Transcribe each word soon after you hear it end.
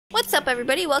What's up,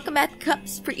 everybody? Welcome back to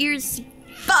Cups for Ears.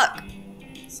 Fuck!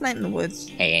 It's night in the woods.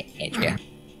 Hey, Andrea.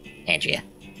 Andrea.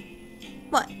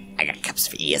 What? I got cups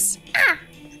for ears. Ah!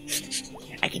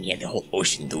 I can hear the whole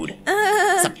ocean, dude.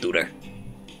 What's up, duder?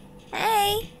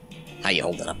 Hey. How you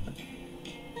holding up?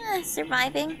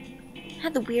 Surviving.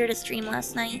 Had the weirdest dream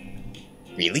last night.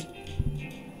 Really?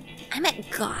 I met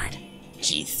God.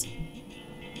 Jeez.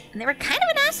 And they were kind of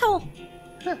an asshole.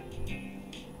 Huh.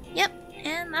 Yep,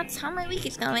 and that's how my week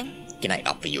is going. Can I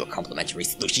offer you a complimentary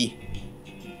sushi?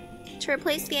 To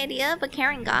replace the idea of a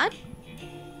caring God?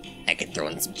 I can throw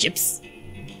in some chips.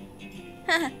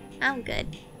 I'm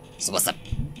good. So what's up?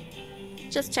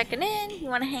 Just checking in. You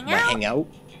want to hang Wanna out? hang out?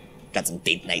 Got some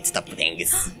date night stuff with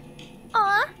Angus.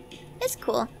 Aw, it's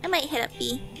cool. I might hit up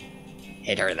B.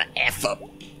 Hit her the F up.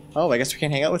 Oh, I guess we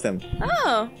can't hang out with him.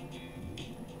 Oh.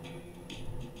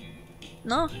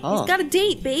 No, Oh. he's got a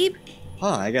date, babe.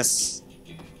 Huh, I guess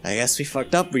we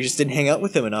fucked up. We just didn't hang out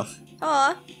with him enough.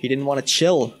 Aw, He didn't want to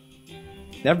chill.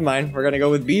 Never mind, we're gonna go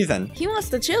with B then. he wants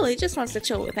to chill. He just wants to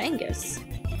chill with Angus.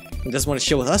 He doesn't want to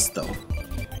chill with us though.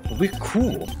 But we're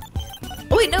cool.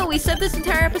 Oh wait, no, we said this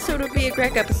entire episode would be a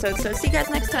Greg episode, so see you guys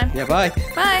next time. Yeah, bye.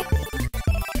 Bye!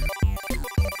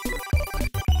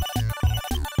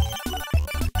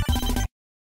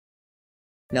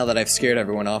 Now that I've scared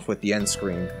everyone off with the end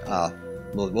screen,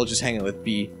 we'll just hang out with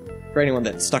B. For anyone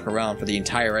that stuck around for the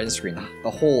entire end screen,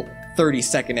 the whole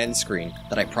 30-second end screen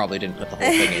that I probably didn't put the whole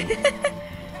thing in.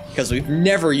 Because we've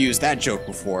never used that joke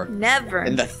before. Never.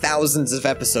 In the thousands of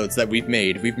episodes that we've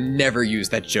made, we've never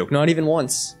used that joke. Not even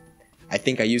once. I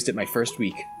think I used it my first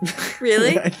week.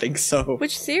 Really? I think so.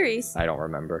 Which series? I don't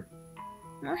remember.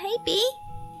 Oh, hey, B.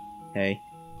 Hey,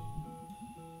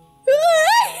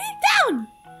 Down!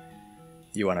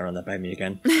 you want to run that by me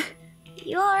again?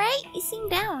 You alright? You seem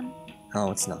down.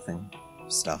 Oh, it's nothing.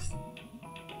 Stuff.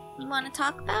 You want to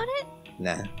talk about it?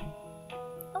 Nah.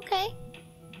 Okay.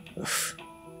 Oof.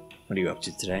 What are you up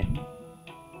to today?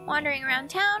 Wandering around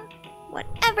town?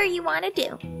 Whatever you want to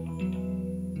do.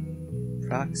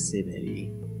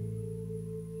 Proximity.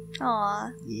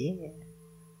 Aw. Yeah.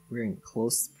 We're in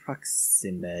close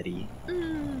proximity.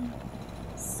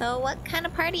 So what kind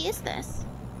of party is this?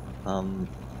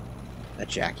 A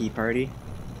Jackie party?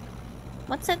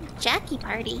 What's a Jackie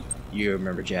party? You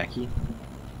remember Jackie?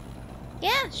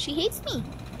 Yeah, she hates me.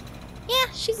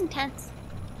 Yeah, she's intense.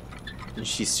 And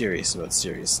she's serious about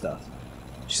serious stuff.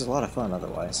 She's a lot of fun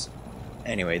otherwise.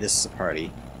 Anyway, this is a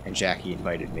party, and Jackie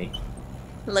invited me.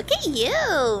 Look at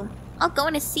you! All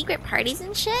going to secret parties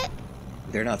and shit?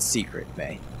 They're not secret,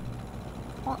 Mae.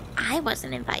 Well, I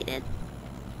wasn't invited.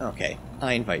 Okay,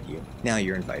 I invite you. Now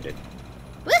you're invited.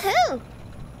 Woohoo!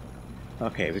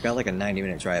 Okay, we got like a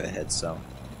 90-minute drive ahead, so...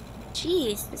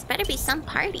 Jeez, this better be some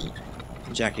party.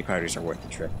 Jackie parties are worth the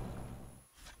trip.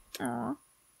 Aw.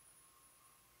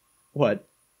 What?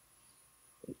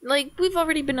 Like, we've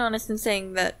already been honest in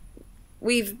saying that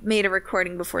we've made a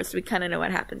recording before, so we kind of know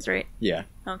what happens, right? Yeah.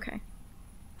 Okay.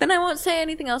 Then I won't say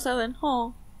anything else other than,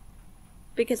 oh.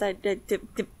 Because I think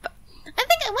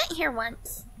I went here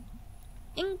once.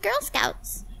 In Girl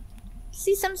Scouts.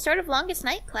 See some sort of longest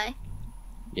night play.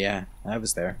 Yeah, I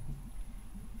was there.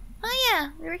 Oh yeah,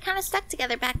 we were kind of stuck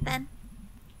together back then.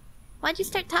 Why'd you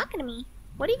start talking to me?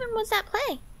 What even was that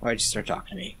play? Why'd you start talking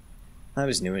to me? I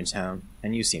was new in town,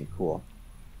 and you seemed cool.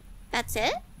 That's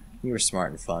it? You were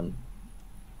smart and fun.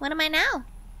 What am I now?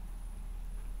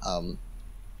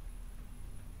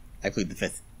 I plead the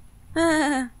fifth.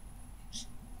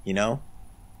 You know?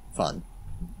 Fun.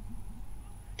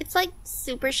 It's like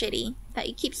super shitty that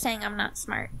you keep saying I'm not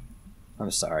smart. I'm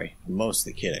sorry. I'm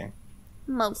mostly kidding.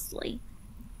 Mostly.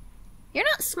 You're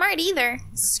not smart either.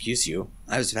 Excuse you.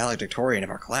 I was valedictorian of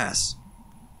our class.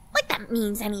 Like that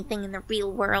means anything in the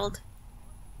real world.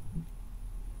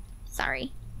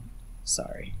 Sorry.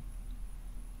 Sorry.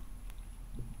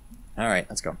 Alright,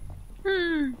 let's go.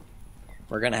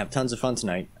 We're gonna have tons of fun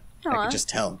tonight. I Aw. could just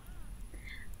tell.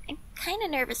 I'm kind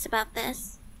of nervous about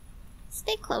this.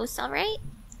 Stay close, alright?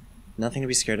 Nothing to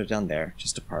be scared of down there.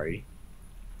 Just a party.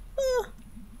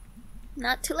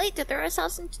 Not too late to throw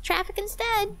ourselves into traffic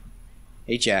instead.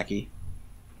 Hey, Jackie.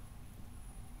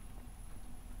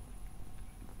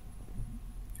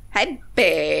 Hey,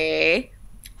 B.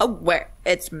 Oh, where?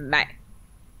 It's Mae.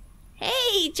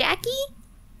 Hey, Jackie!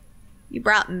 You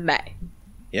brought Mae.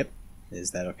 Yep.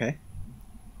 Is that okay?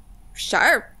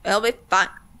 Sure, it'll be fun.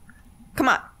 Come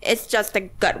on, it's just a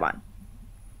good one.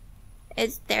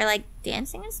 Is there, like,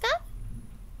 dancing and stuff?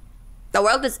 The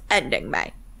world is ending,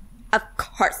 Mae. Of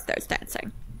course there's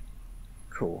dancing.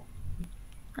 Cool.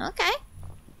 Okay.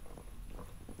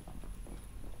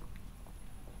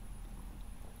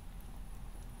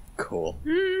 Cool.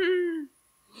 Mm.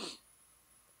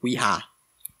 Weeha.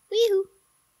 Wee-hoo.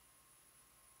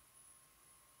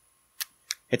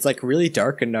 It's like really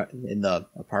dark in the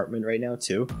apartment right now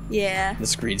too. Yeah. The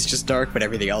screen's just dark, but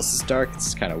everything else is dark.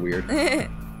 It's kind of weird.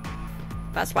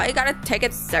 That's why you gotta take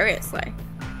it seriously.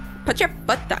 Put your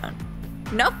foot down.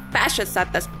 No fascists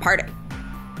at this party.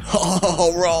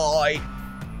 Alright.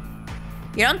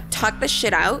 You don't talk the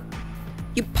shit out,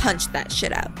 you punch that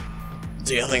shit out.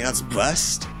 Do you think that's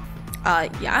best?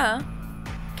 Yeah.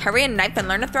 Carry a knife and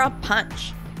learn to throw a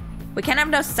punch. We can't have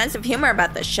no sense of humor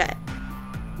about this shit.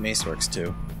 Mace works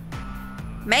too.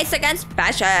 Mace against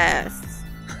fascists.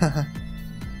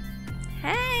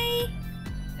 Hey.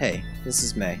 Hey, this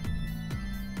is May.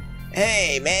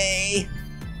 Hey, May!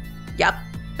 Yup,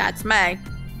 that's May.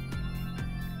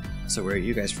 So where are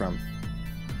you guys from?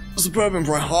 Suburban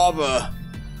Brown Harbor.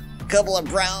 Couple of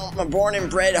born and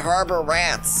bred harbor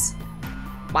rats.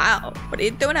 Wow, what are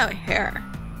you doing out here?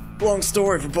 Long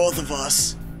story for both of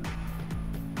us.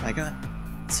 I got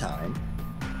time.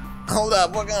 Hold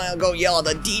up, we're gonna go yell at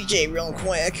the DJ real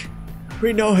quick.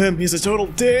 We know him, he's a total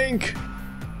dink!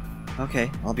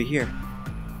 Okay, I'll be here.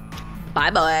 Bye,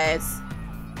 boys.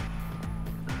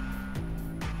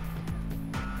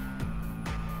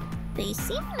 They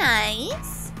seem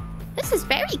nice. This is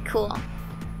very cool.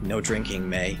 No drinking,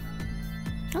 May.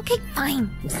 Okay, fine.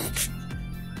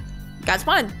 You guys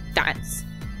wanna dance?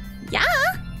 Yeah.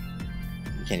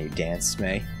 Can you dance,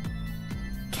 May?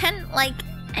 Can, like,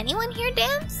 anyone here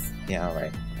dance? Yeah,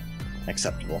 alright.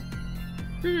 Acceptable.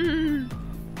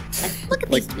 Look at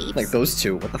these dweebs. Like those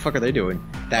two, what the fuck are they doing?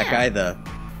 That guy, the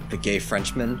gay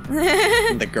Frenchman,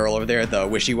 and the girl over there, the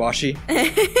wishy-washy.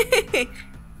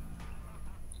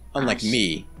 Unlike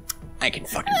me, I can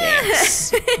fucking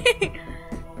dance.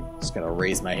 Just gonna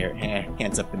raise my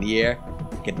hands up in the air,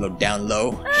 get a little down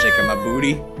low, shaking my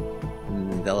booty,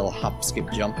 and that little hop, skip,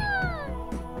 jump.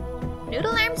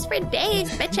 Noodle arms for days,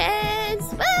 bitches!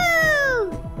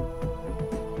 Woo!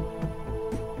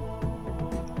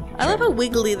 I love how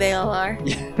wiggly they all are.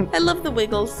 I love the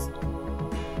wiggles.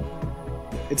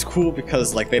 It's cool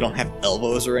because like they don't have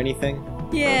elbows or anything.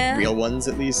 Yeah. Or real ones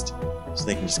at least. So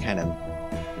they can just kind of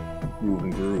move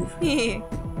and groove. Hey,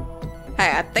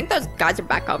 I think those guys are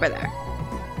back over there.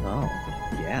 Oh,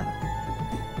 yeah.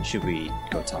 Should we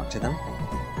go talk to them?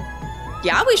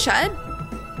 Yeah, we should.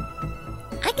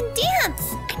 I can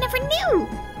dance! I never knew!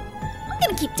 I'm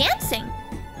gonna keep dancing.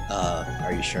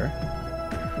 Are you sure?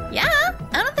 Yeah,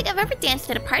 I don't think I've ever danced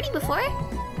at a party before.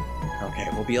 Okay,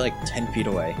 we'll be like 10 feet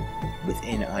away,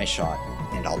 within eye shot,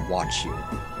 and I'll watch you.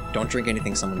 Don't drink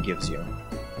anything someone gives you.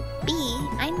 B,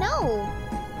 I know.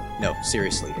 No,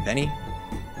 seriously, if any.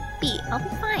 B, I'll be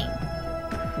fine.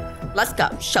 Let's go.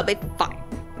 She'll be fine.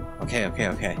 Okay.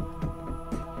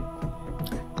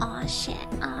 Aw, shit,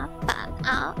 aw, fuck,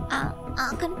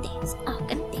 gonna dance,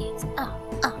 gonna dance,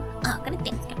 gonna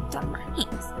dance, gonna throw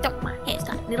my hands,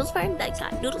 got noodles for her legs,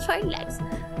 got noodles for her legs.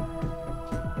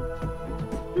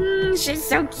 She's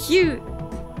so cute.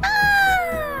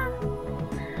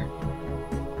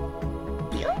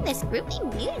 Feeling this groovy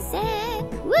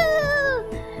music, woo!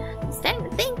 I'm starting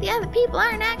to think the other people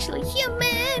aren't actually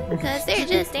human, because they're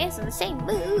just dancing the same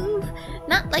move.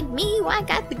 Not like me, who I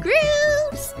got the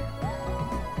grooves.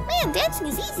 Man, dancing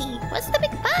is easy. What's the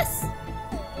big fuss?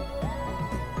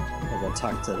 We'll go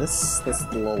talk to this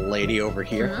little lady over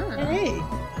here. Hey,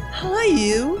 hi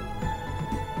you.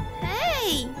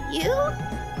 Hey, you?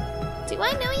 Do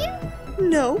I know you?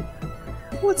 No.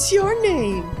 What's your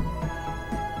name?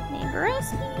 Mae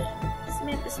Borowski?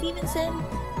 Samantha Stevenson?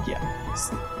 Yeah.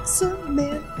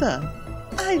 Samantha.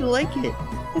 I like it.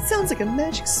 It sounds like a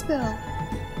magic spell.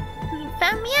 You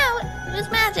found me out. It was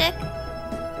magic.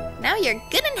 Now you're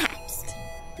good and haxed.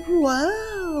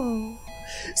 Wow.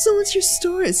 So what's your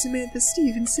story, Samantha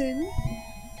Stevenson?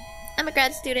 I'm a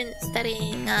grad student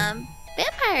studying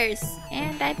vampires,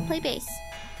 and I play bass.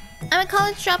 I'm a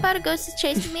college dropout, a ghost is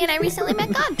chasing me, and I recently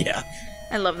met God. Yeah.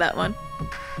 I love that one.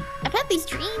 I've had these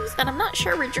dreams that I'm not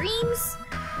sure were dreams,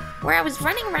 where I was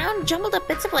running around jumbled up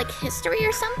bits of like history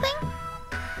or something.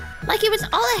 Like it was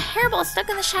all a hairball stuck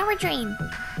in the shower drain.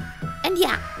 And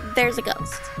yeah, there's a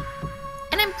ghost.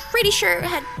 And I'm pretty sure it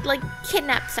had like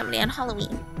kidnapped somebody on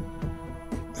Halloween.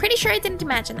 Pretty sure I didn't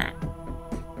imagine that.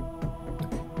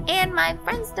 And my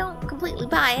friends don't completely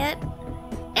buy it.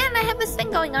 And I have this thing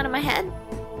going on in my head.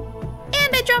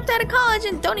 And I dropped out of college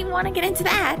and don't even want to get into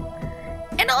that.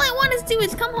 And all I want to do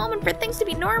is come home and for things to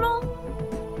be normal.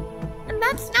 And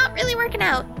that's not really working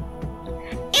out.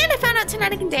 And I found out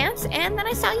tonight I can dance, and then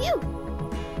I saw you.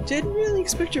 Didn't really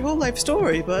expect your whole life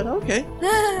story, but okay.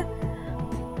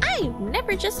 I've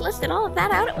never just listed all of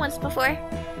that out at once before.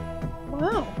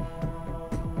 Wow.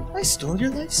 I stole your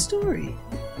life story.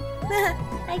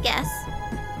 I guess.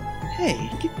 Hey,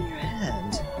 give me your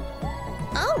hand.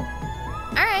 Oh,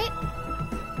 alright.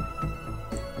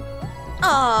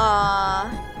 Aww.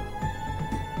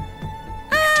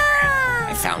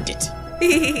 I found it.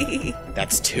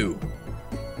 That's 2.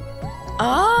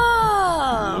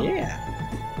 Oh. Yeah.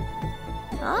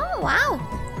 Oh, wow.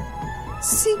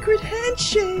 Secret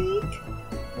handshake.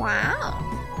 Wow.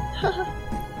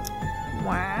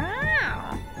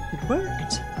 Wow. It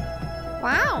worked.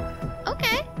 Wow.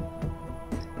 Okay.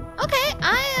 Okay,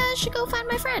 I should go find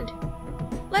my friend.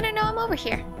 Let her know I'm over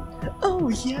here. Oh,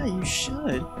 yeah, you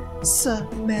should.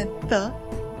 Samantha.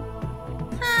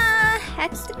 Ah,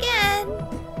 hexed again.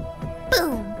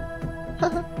 Boom.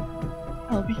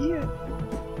 I'll be here.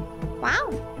 Wow.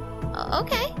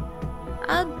 Okay.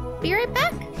 I'll be right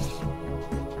back.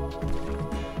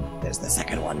 There's the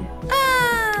second one.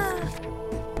 Ah.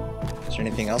 Is there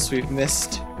anything else we've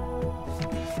missed?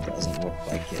 Doesn't look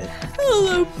like it.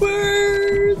 Hello,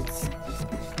 birds.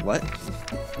 What?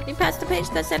 You passed a page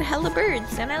that said "Hello,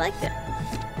 birds," and I liked it.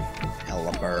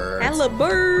 Hella birds. Hello,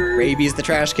 birds. Raby's the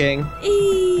Trash King.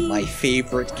 Eee. My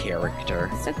favorite character.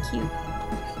 So cute.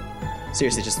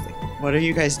 Seriously, just like, what are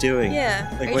you guys doing? Yeah.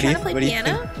 Like, Are you what do trying you- to play what do you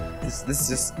piano? This is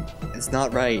just, it's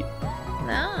not right.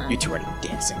 No. You two are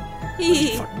dancing.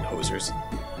 You fucking posers.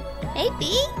 Hey,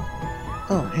 B.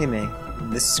 Oh, hey, Mae.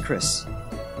 This is Chris.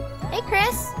 Hey,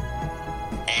 Chris.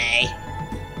 Hey,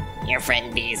 your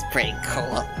friend B is pretty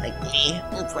cool. Like me,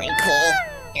 I'm pretty cool.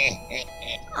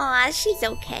 Aw, she's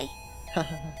okay.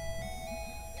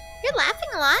 You're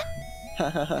laughing a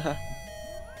lot.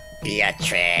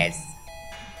 Beatrice.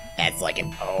 That's like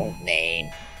an old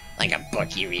name. Like a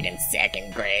book you read in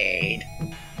 2nd grade.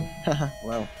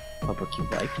 Well, a book you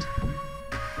liked.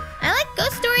 I like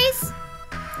ghost stories.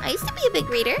 I used to be a big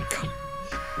reader.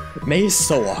 Mae is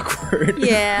so awkward.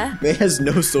 Yeah. Mae has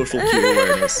no social cue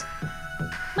awareness.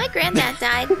 My granddad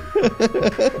died.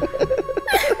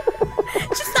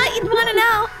 Just thought you'd want to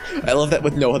know. I love that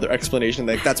with no other explanation.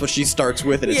 Like, that's what she starts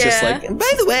with, and it's just Yeah. like, and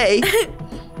by the way.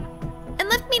 And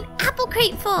left me an apple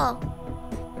crate full.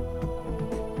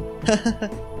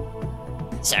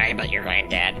 Sorry about your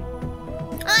granddad.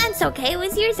 Oh, it's okay. It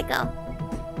was years ago.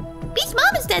 Bee's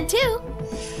mom is dead too.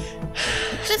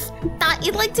 Just thought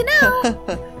you'd like to know.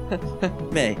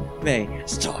 Mae,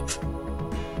 stop.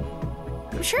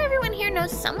 I'm sure everyone here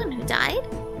knows someone who died.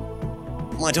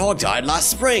 My dog died last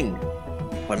spring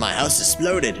when my house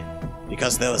exploded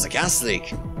because there was a gas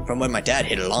leak from when my dad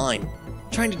hit a line.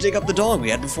 Trying to dig up the dog we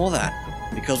had before that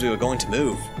because we were going to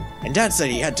move, and Dad said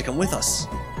he had to come with us.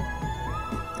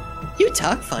 You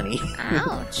talk funny.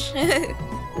 Ouch.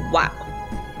 Wow.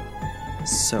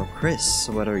 So, Chris,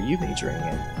 what are you majoring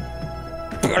in?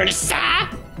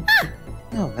 Bursa!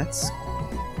 Oh, that's...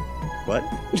 What?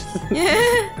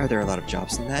 Are there a lot of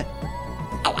jobs in that?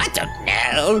 Oh, I don't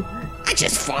know. I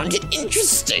just found it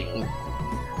interesting.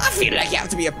 I feel like you have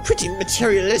to be a pretty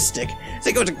materialistic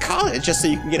to go to college just so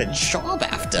you can get a job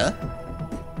after.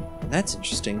 That's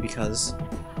interesting because...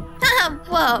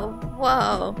 Whoa,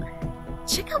 whoa.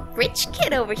 Check out rich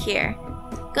kid over here.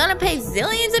 Gonna pay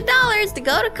zillions of dollars to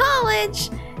go to college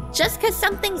just cause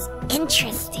something's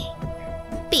interesting.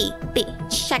 B,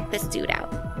 check this dude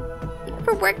out. You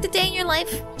ever worked a day in your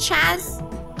life, Chaz?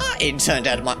 I interned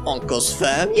at my uncle's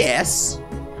firm, yes.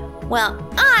 Well,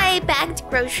 I bagged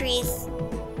groceries.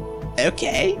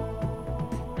 Okay.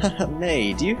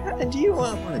 Mae, do you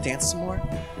want to dance some more?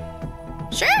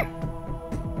 Sure.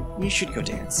 You should go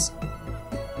dance.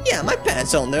 Yeah, my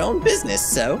parents own their own business,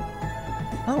 so.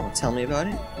 Oh, tell me about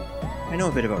it. I know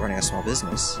a bit about running a small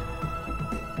business.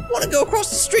 Wanna go across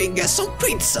the street and get some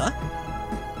pizza?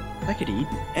 I could eat,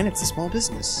 and it's a small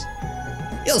business.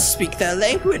 You'll speak their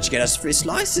language, get us free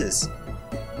slices.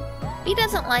 B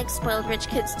doesn't like spoiled rich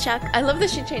kids, Chuck. I love that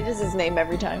she changes his name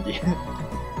every time.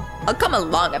 I'll come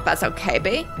along if that's okay,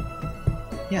 B.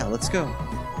 Yeah, let's go.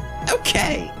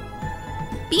 Okay.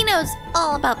 B knows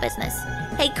all about business.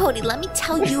 Hey, Cody, let me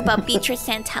tell you about Beatrice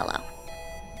Santello.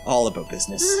 All about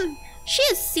business. She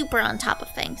is super on top of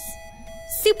things.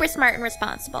 Super smart and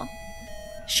responsible.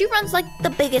 She runs like the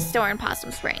biggest store in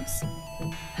Possum Springs.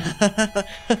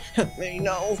 May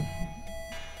know.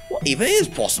 What even is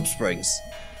Possum Springs?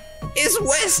 It's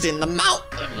west in the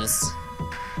mountains.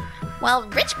 While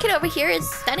rich kid over here is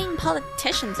studying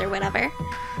politicians or whatever,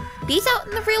 B's out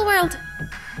in the real world.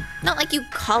 Not like you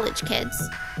college kids.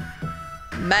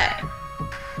 Mae.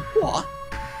 What?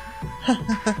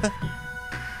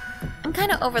 I'm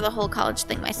kind of over the whole college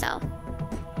thing myself.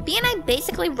 B and I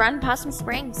basically run Possum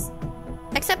Springs.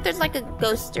 Except there's like a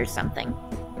ghost or something.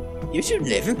 You two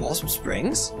live in Possum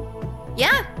Springs?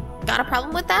 Yeah, got a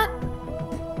problem with that?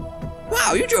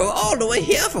 Wow, you drove all the way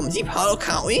here from Deep Hollow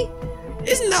County?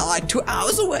 Isn't that like 2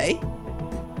 hours away?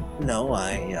 No,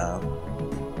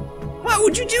 Why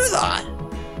would you do that?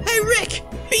 Hey, Rick!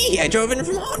 Me! I drove in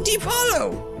from Deep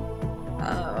Hollow!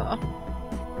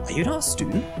 Are you not a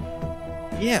student?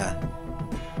 Yeah.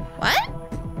 What?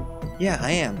 Yeah,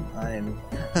 I am. I'm...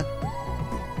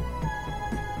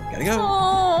 Gotta go.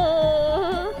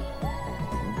 Oh.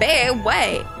 Bear,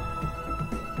 wait.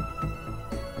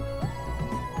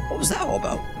 What was that all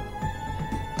about?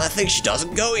 I think she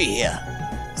doesn't go here.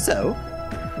 So,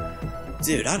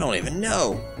 Dude, I don't even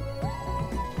know.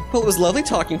 well, it was lovely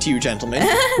talking to you, gentlemen.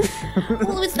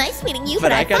 Well, it was nice meeting you,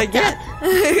 But I gotta fucked get.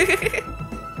 up.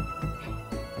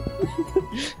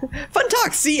 Fun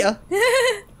talk, see ya!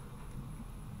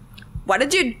 What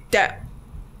did you do?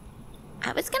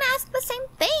 I was gonna ask the same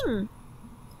thing.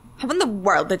 How in the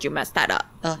world did you mess that up?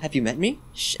 Have you met me?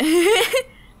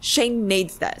 Shane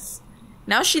needs this.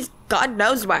 Now she's God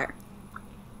knows where.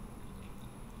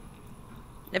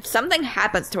 If something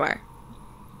happens to her,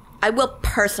 I will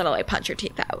personally punch your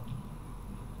teeth out.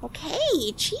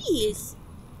 Okay, jeez.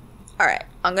 Alright,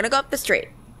 I'm gonna go up the street.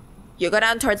 You go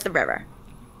down towards the river.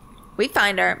 We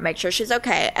find her, make sure she's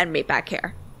okay, and meet back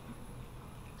here.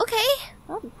 Okay.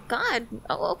 Oh, God.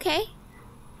 Oh, okay.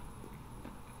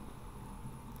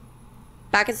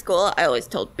 Back in school, I always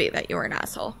told B that you were an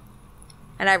asshole.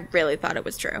 And I really thought it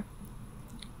was true.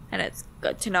 And it's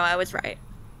good to know I was right.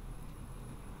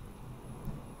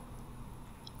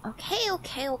 Okay,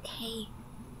 okay, okay.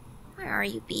 Where are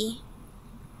you, B?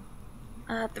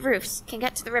 The roofs. Can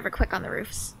get to the river quick on the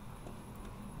roofs.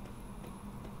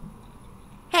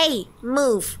 Hey,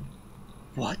 move.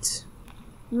 What?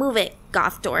 Move it,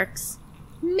 goth dorks.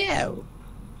 No.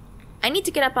 I need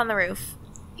to get up on the roof.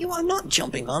 You are not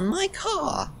jumping on my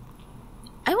car.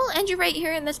 I will end you right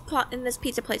here in this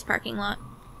pizza place parking lot.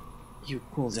 You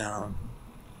cool down.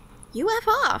 You F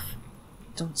off.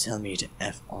 Don't tell me to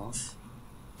F off.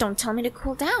 Don't tell me to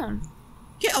cool down.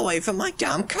 Get away from my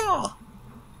damn car.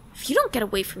 If you don't get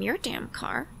away from your damn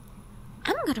car,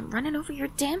 I'm gonna run it over your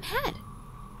damn head.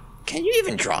 Can you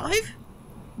even drive?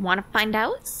 Wanna find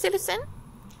out, citizen?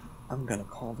 I'm gonna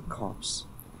call the cops.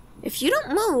 If you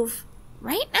don't move,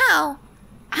 right now,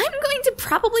 I'm going to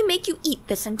probably make you eat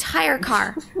this entire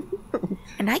car.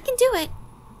 And I can do it.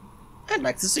 I'd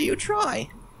like to see you try.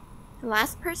 The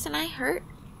last person I hurt,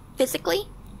 physically,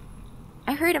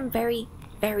 I hurt him very,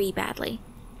 very badly.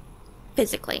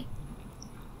 Physically.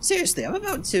 Seriously, I'm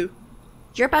about to.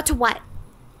 You're about to what?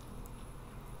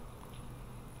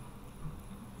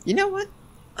 You know what?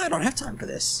 I don't have time for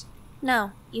this.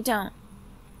 No, you don't.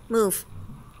 Move.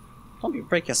 I'll you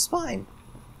break your spine.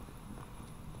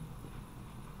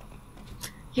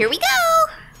 Here we go!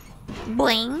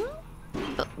 Bling.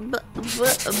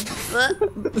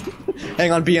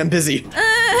 Hang on, B, I'm busy.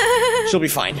 She'll be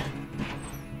fine.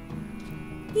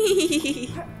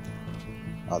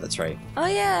 Oh, that's right. Oh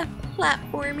yeah,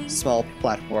 platforming. Small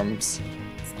platforms.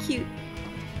 It's cute.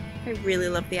 I really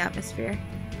love the atmosphere.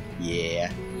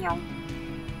 Yeah.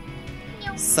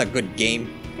 It's a good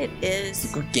game. It is.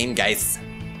 Good game, guys.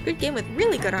 Good game with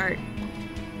really good art.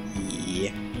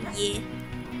 Yeah. Yeah.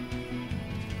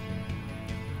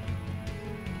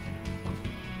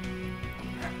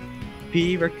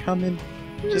 B, we're coming.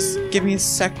 Just give me a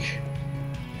sec.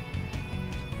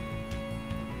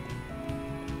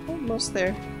 Almost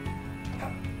there.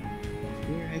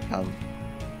 Here I come.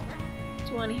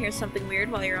 Do you want to hear something weird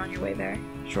while you're on your way there?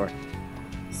 Sure.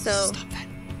 So, Stop that.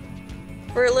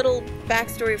 for a little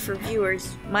backstory for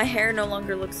viewers, my hair no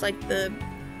longer looks like the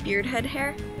beard head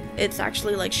hair. It's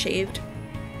actually like shaved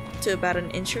to about an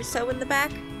inch or so in the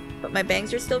back, but my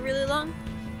bangs are still really long.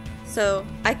 So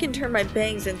I can turn my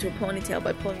bangs into a ponytail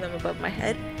by pulling them above my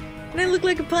head, and I look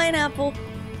like a pineapple.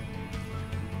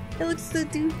 It looks so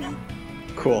doofy.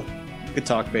 Cool. Good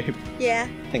talk, babe. Yeah,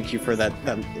 Thank you for that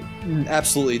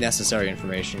absolutely necessary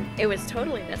information. it was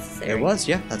totally necessary. It was,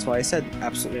 yeah. That's why I said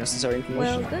absolutely necessary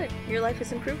information. Well, good. Your life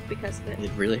has improved because of it.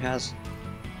 It really has.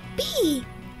 B!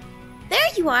 There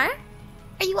you are!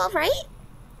 Are you alright?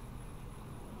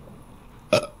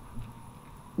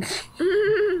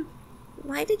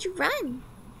 Why did you run?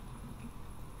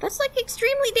 That's like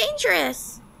extremely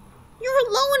dangerous. You're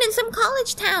alone in some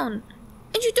college town,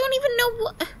 and you don't even know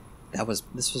what.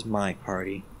 This was my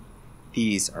party.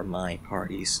 These are my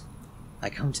parties. I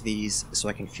come to these so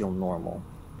I can feel normal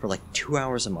for like 2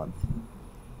 hours a month.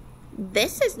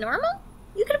 This is normal?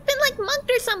 You could have been like mugged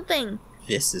or something.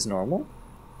 This is normal?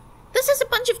 This is a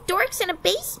bunch of dorks in a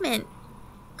basement.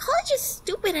 College is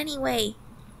stupid anyway.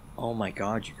 Oh my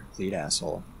god, you complete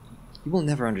asshole. You will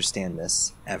never understand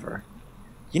this, ever.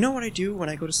 You know what I do when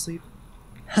I go to sleep?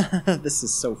 This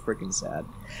is so freaking sad.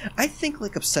 I think,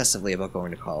 like, obsessively about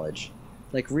going to college.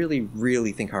 Like, really,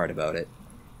 really think hard about it.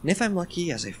 And if I'm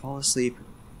lucky, as I fall asleep,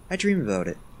 I dream about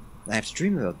it. I have to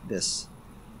dream about this.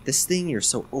 This thing you're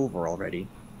so over already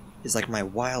is like my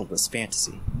wildest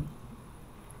fantasy.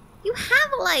 You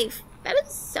have a life. That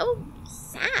is so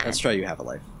sad. Let's try you have a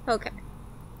life. Okay.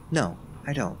 No,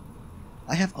 I don't.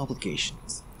 I have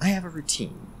obligations. I have a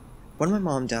routine. When my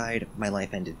mom died, my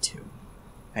life ended too.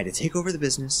 I had to take over the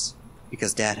business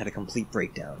because Dad had a complete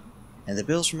breakdown, and the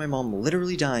bills from my mom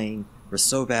literally dying were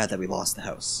so bad that we lost the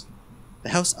house. The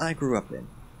house I grew up in,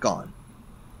 gone.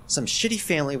 Some shitty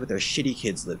family with their shitty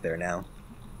kids live there now.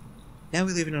 Now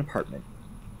we live in an apartment,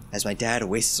 as my dad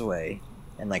wastes away,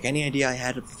 and like any idea I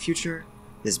had of the future,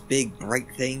 this big,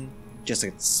 bright thing just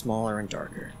gets smaller and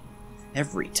darker.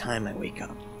 Every time I wake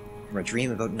up from a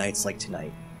dream about nights like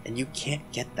tonight, and you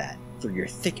can't get that through your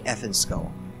thick effing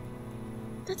skull.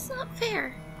 That's not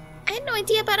fair. I had no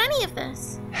idea about any of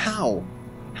this. How?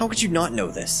 How could you not know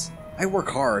this? I work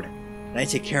hard, and I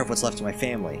take care of what's left of my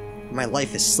family, and my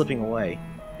life is slipping away,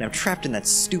 and I'm trapped in that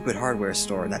stupid hardware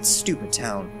store in that stupid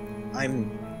town.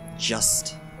 I'm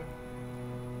just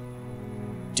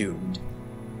doomed.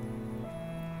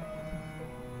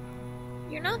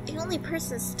 You're not the only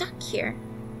person stuck here.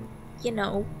 You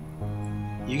know.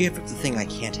 You gave up the thing I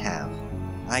can't have.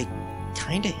 I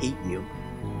kinda hate you.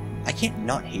 I can't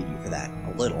not hate you for that,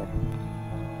 a little.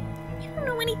 You don't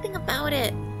know anything about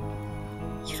it.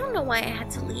 You don't know why I had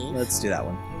to leave. Let's do that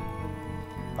one.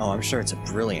 Oh, I'm sure it's a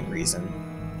brilliant reason.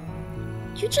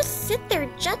 You just sit there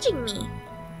judging me.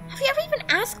 Have you ever even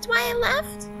asked why I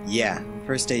left? Yeah,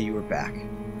 first day you were back.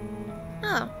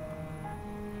 Oh.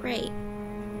 Great.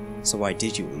 So why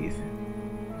did you leave?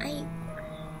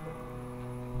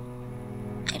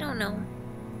 I don't know.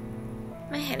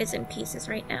 My head is in pieces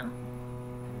right now.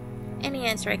 Any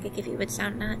answer I could give you would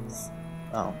sound nuts.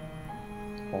 Oh.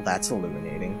 Well, that's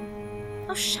illuminating.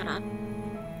 Oh, shut up.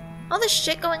 All the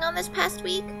shit going on this past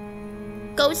week?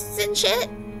 Ghosts and shit?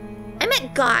 I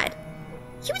met God.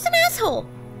 He was an asshole.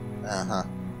 Uh-huh.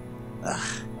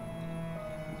 Ugh.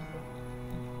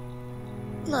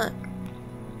 Look.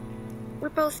 We're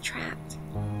both trapped.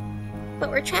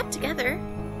 But we're trapped together.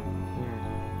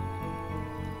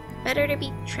 Better to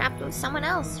be trapped with someone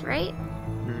else, right?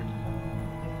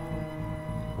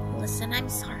 Listen, I'm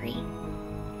sorry.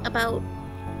 About,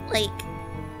 like...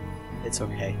 It's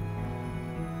okay.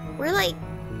 We're like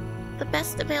the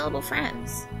best available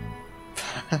friends.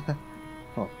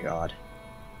 Oh, God.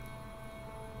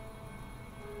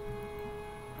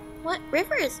 What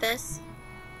river is this?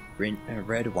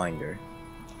 Red winder.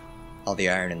 All the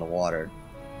iron in the water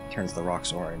turns the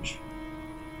rocks orange.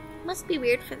 Must be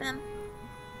weird for them.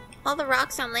 All the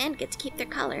rocks on land get to keep their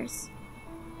colors.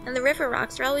 And the river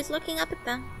rocks are always looking up at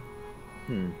them.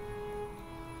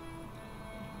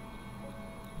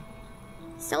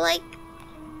 So, like,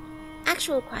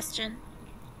 actual question.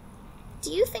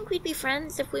 Do you think we'd be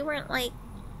friends if we weren't, like,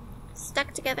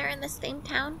 stuck together in the same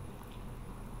town?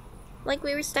 Like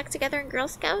we were stuck together in Girl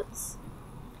Scouts?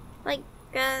 Like,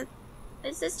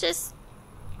 is this just...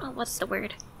 Oh, what's the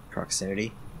word?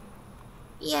 Proximity?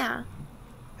 Yeah.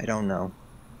 I don't know.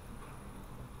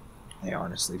 I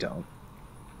honestly don't.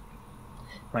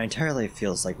 My entire life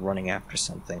feels like running after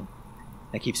something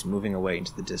that keeps moving away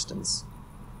into the distance,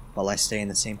 while I stay in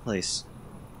the same place.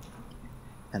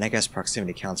 And I guess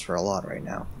proximity counts for a lot right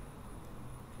now.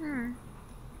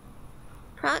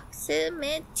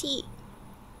 Proximity.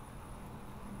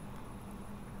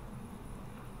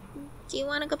 Do you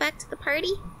want to go back to the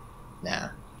party? Nah.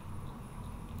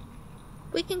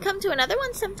 We can come to another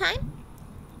one sometime.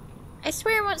 I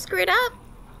swear I won't screw it up.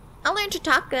 I'll learn to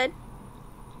talk good.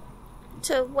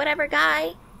 To whatever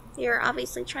guy you're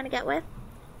obviously trying to get with.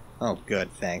 Oh,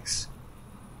 good, thanks.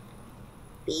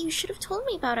 But you should have told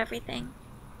me about everything.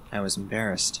 I was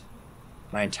embarrassed.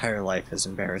 My entire life is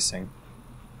embarrassing.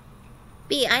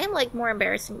 B, I am like more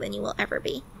embarrassing than you will ever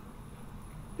be.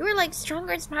 You are like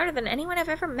stronger and smarter than anyone I've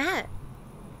ever met.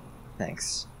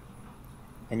 Thanks.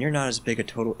 And you're not as big a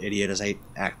total idiot as I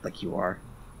act like you are.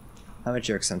 I'm a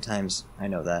jerk sometimes, I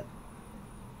know that.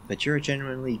 But you're a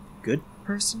genuinely good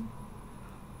person?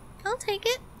 I'll take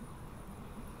it.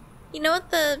 You know what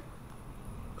the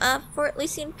Fort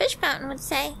Lucine Fish Fountain would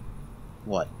say?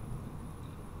 What?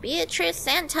 Beatrice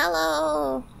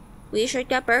Santello. We should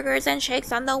get burgers and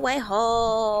shakes on the way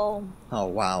home. Oh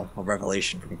wow, a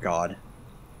revelation from God.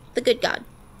 The good God.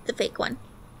 The fake one.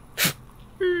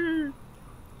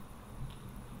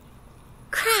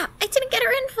 Crap, I didn't get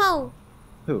her info.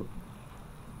 Who?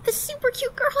 The super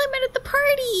cute girl I met at the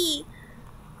party!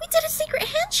 We did a secret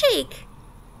handshake!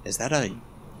 Is that a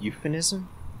euphemism?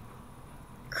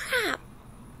 Crap.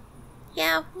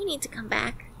 Yeah, we need to come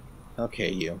back.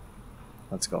 Okay, you.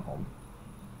 Let's go home.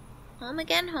 Home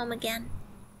again, home again.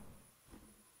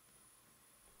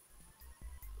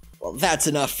 Well, that's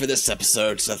enough for this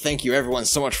episode, so thank you everyone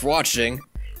so much for watching.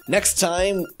 Next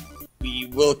time, we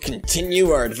will continue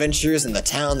our adventures in the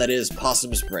town that is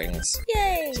Possum Springs.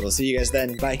 Yay! So we'll see you guys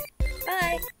then. Bye.